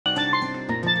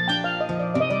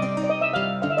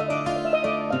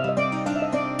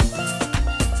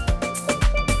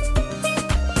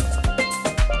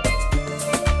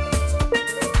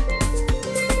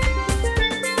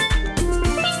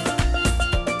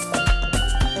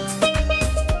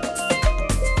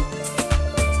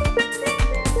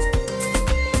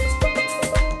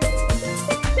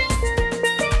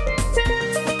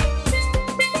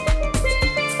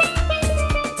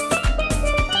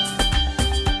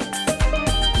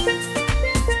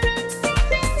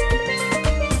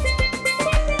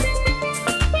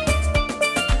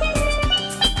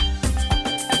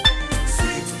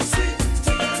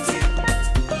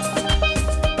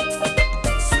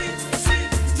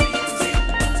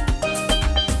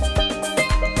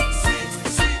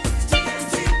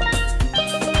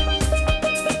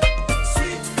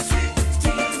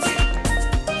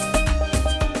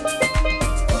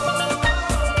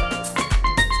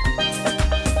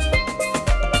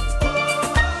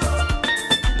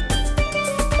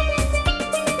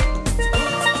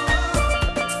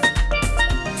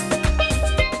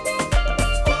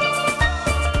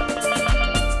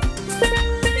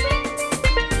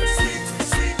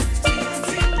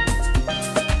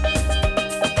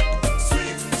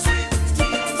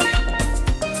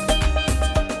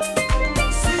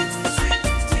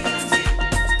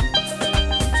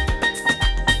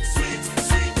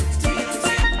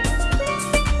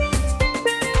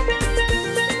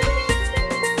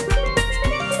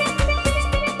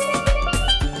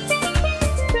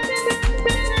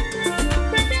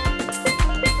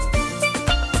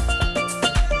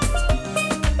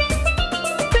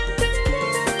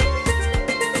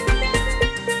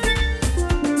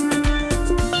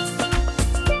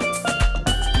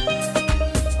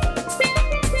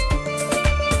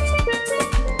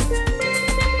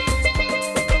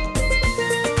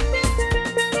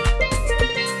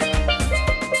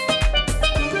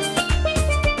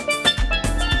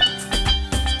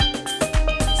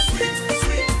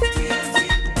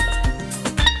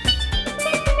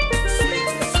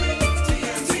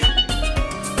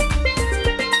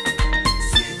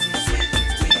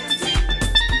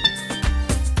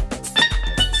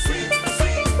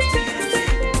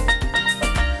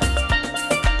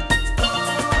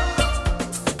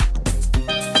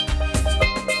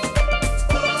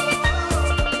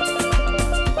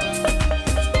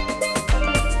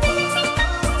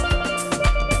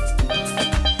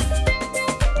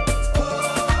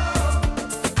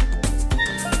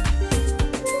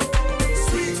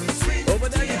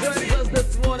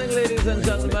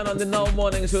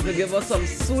morning show to give us some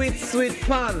sweet, sweet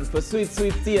pan for sweet,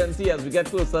 sweet TNT as we get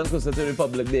closer and closer to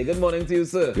Republic Day. Good morning to you,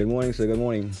 sir. Good morning, sir. Good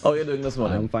morning. How are you doing this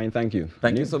morning? I'm fine, thank you.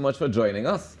 Thank you so much for joining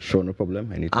us. Sure, no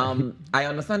problem. Anytime. I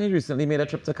understand you recently made a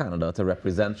trip to Canada to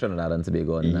represent Trinidad and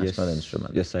Tobago on National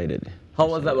Instrument. Yes, I did. How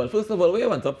was that? Well, first of all, what you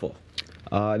went up for?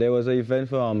 There was an event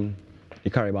for the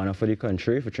Caribana for the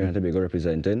country, for Trinidad and Tobago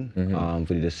representing,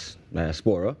 for this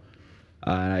diaspora.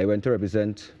 And I went to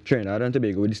represent Trinidad and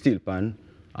Tobago with the steel pan,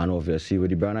 and obviously with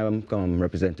the brand I'm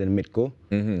representing Mitco,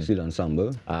 steel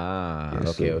ensemble. Ah,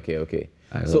 yes, okay.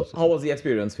 So how was the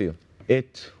experience for you?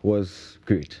 It was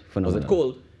great, phenomenal. Was it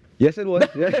cold? Yes, it was.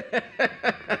 Yeah.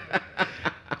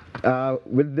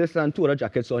 With this and two other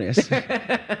jackets on, yes.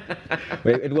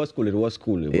 But it was cool,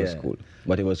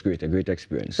 but it was great, a great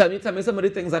experience. Tell me some of the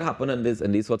things that happen in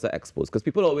these sorts of expos, because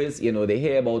people always, they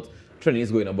hear about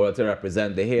Trinidad's going abroad to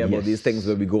represent, they hear about these things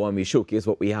where we go and we showcase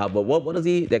what we have, but what does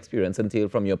the experience entail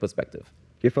from your perspective?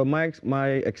 Okay, from my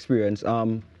experience,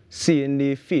 seeing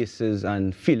the faces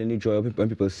and feeling the joy when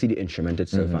people see the instrument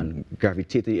itself and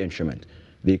gravitate to the instrument,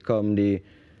 become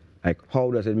like, how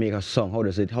does it make a song? How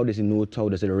does it note? How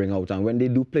does it ring out? And when they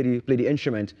do play the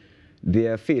instrument,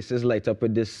 their faces light up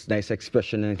with this nice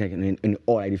expression, and in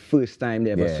awe. Like the first time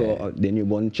they ever saw their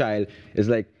newborn child, it's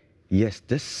like, yes,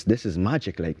 this is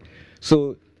magic. Like,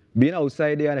 so being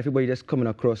outside there and everybody just coming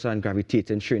across and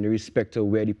gravitating, showing the respect to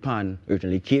where the pan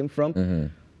originally came from,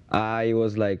 I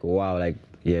was like, wow, like,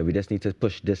 yeah, we just need to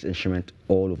push this instrument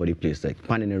all over the place, like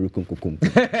pan in a rukum kukum.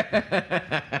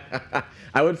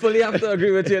 I would fully have to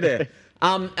agree with you there.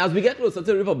 As we get closer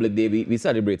to Republic Day, we're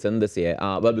celebrating this year.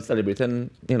 We're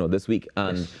celebrating, this week.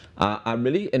 And I'm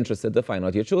really interested to find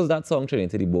out. You chose that song,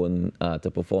 Trinity the Bone, to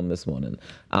perform this morning.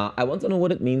 I want to know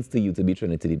what it means to you to be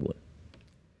Trinity the Bone.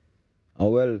 Oh,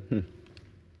 well,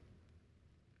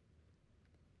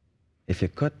 if you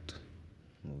cut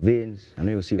veins, I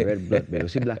know you'll see red blood, but you'll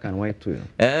see black and white too.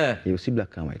 You'll see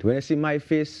black and white. When you see my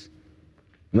face,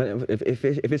 if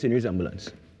it's in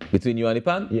resemblance. Between you and the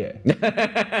pan? Yeah.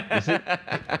 You see?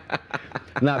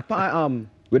 Now,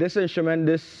 with this instrument,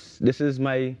 this is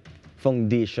my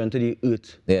foundation to the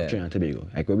earth of Trinidad and Tobago.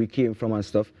 Like where we came from and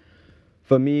stuff.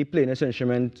 For me, playing this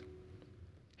instrument,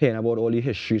 hearing about all the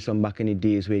history from back in the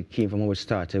days where it came from, how it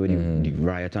started with the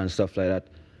riot and stuff like that,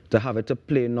 to have it to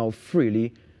play now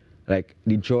freely, like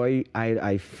the joy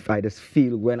I just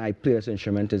feel when I play this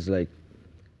instrument is like,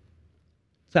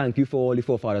 thank you for all the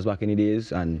forefathers back in the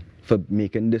days and for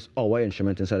making this our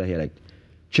instrument instead of here. Like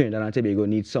Trinidad and Tobago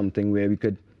needs something where we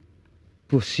could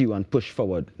pursue and push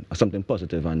forward something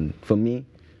positive. And for me,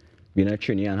 being a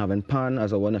Trini and having pan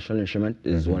as our national instrument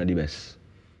is one of the best.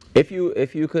 If you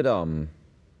could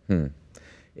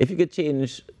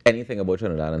change anything about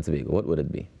Trinidad and Tobago, what would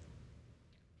it be?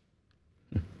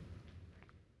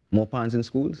 More pans in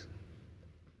schools.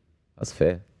 That's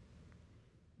fair.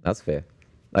 That's fair.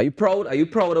 Are you proud of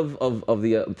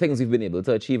the things we've been able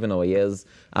to achieve in our years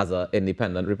as an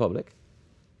independent republic?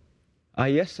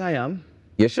 Yes, I am.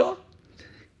 You sure?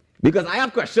 Because I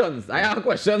have questions. I have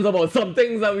questions about some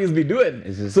things that we've been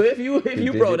doing. So if you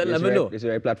proud, then let me know. Is the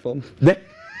right platform? This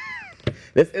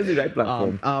is the right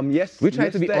platform. Yes. We try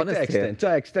to be honest here.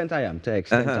 To an extent, I am. To an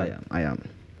extent, I am.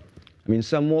 I mean,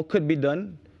 some more could be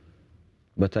done,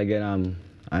 but again,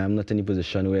 I am not in a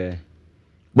position where.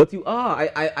 But you are.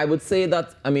 I would say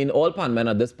that, I mean, all pan men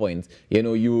at this point,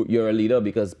 you're a leader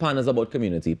because pan is about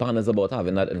community. Pan is about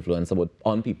having that influence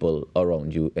on people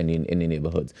around you in the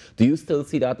neighborhoods. Do you still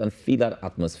see that and feel that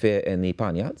atmosphere in the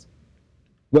pan yards?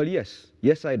 Well, yes.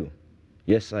 Yes, I do.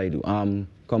 Yes, I do.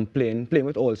 Playing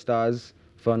with All Stars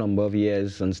for a number of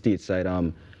years on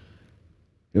stateside.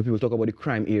 People talk about the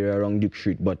crime area around Duke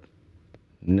Street, but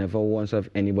never once have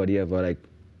anybody ever, like,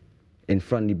 in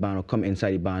front of the band or come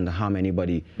inside the band to harm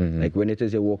anybody. Like when it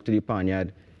is you walk to the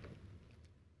panyard,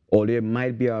 although it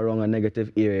might be around a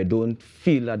negative area, don't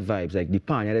feel that vibes. Like the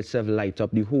panyard itself light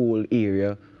up the whole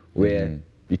area where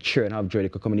the children have joy. They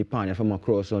could come in the panyard from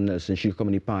across on Nelson, she'll come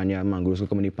in the panyard, Mangroves will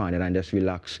come in the panyard and just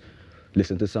relax,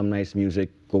 listen to some nice music,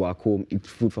 go back home, eat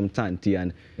food from Tanti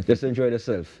and just enjoy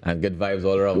yourself. And good vibes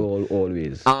all around.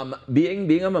 Always.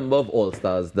 Being a member of All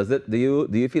Stars, do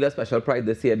you feel a special pride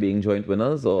this year being joint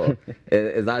winners, or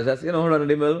is that just, run of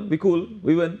the mill, we cool,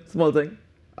 we win, small thing?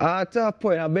 At a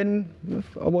point, I've been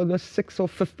about the 6th or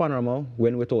 5th panorama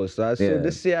win with All Stars. So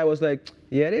this year I was like,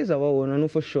 yeah, it is our own, I know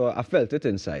for sure. I felt it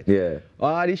inside. Yeah.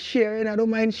 The sharing, I don't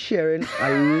mind sharing a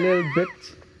little bit.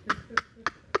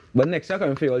 But next year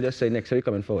coming for you, I'll just say next year you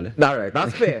coming for you. All right,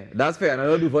 that's fair. That's fair. And I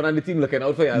don't do fun and the team looking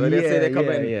out for you. When they say they come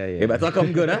in, you better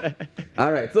come good, huh?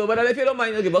 All right. So, but if you don't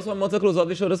mind, you'll give us one more to close off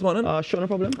the show this morning. Sure, no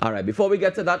problem. All right. Before we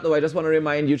get to that, though, I just want to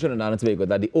remind you, Trinidad and Tobago,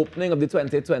 that the opening of the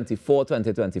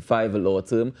 2024-2025 law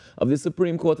term of the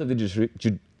Supreme Court of the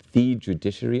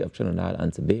Judiciary of Trinidad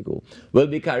and Tobago will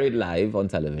be carried live on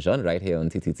television right here on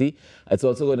TTT. It's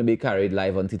also going to be carried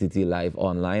live on TTT Live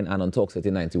Online and on Talk City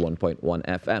 91.1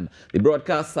 FM. The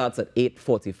broadcast starts at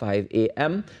 8:45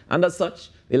 a.m. and as such,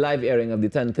 the live airing of the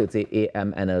 10:30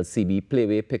 a.m. NLCB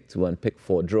Playway Pick 2 and Pick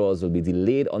 4 draws will be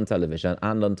delayed on television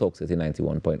and on Talk City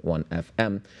 91.1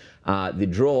 FM. The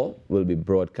draw will be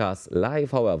broadcast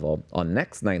live, however, on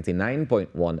Next 99.1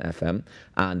 FM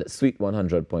and Sweet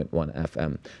 100.1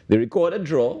 FM. The recorded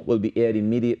draw will be aired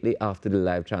immediately after the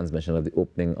live transmission of the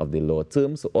opening of the law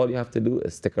term. So all you have to do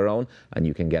is stick around and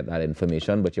you can get that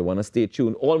information. But you want to stay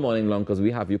tuned all morning long because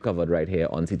we have you covered right here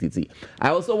on TTT.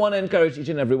 I also want to encourage each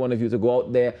and every one of you to go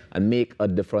out there and make a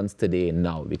difference today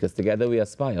now, because together we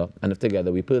aspire, and if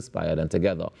together we perspire, then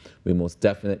together we most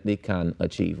definitely can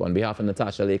achieve. On behalf of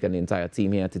Natasha Lake and the entire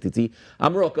team here at TTT,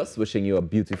 I'm Raucus, wishing you a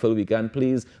beautiful weekend.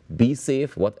 Please be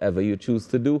safe, whatever you choose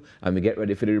to do, and we get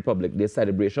ready for the Republic Day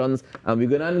celebrations, and we're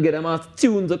going to get them a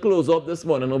tune to close up this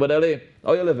morning. Obadele,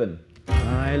 how you living?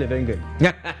 I living good.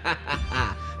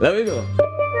 Let me go.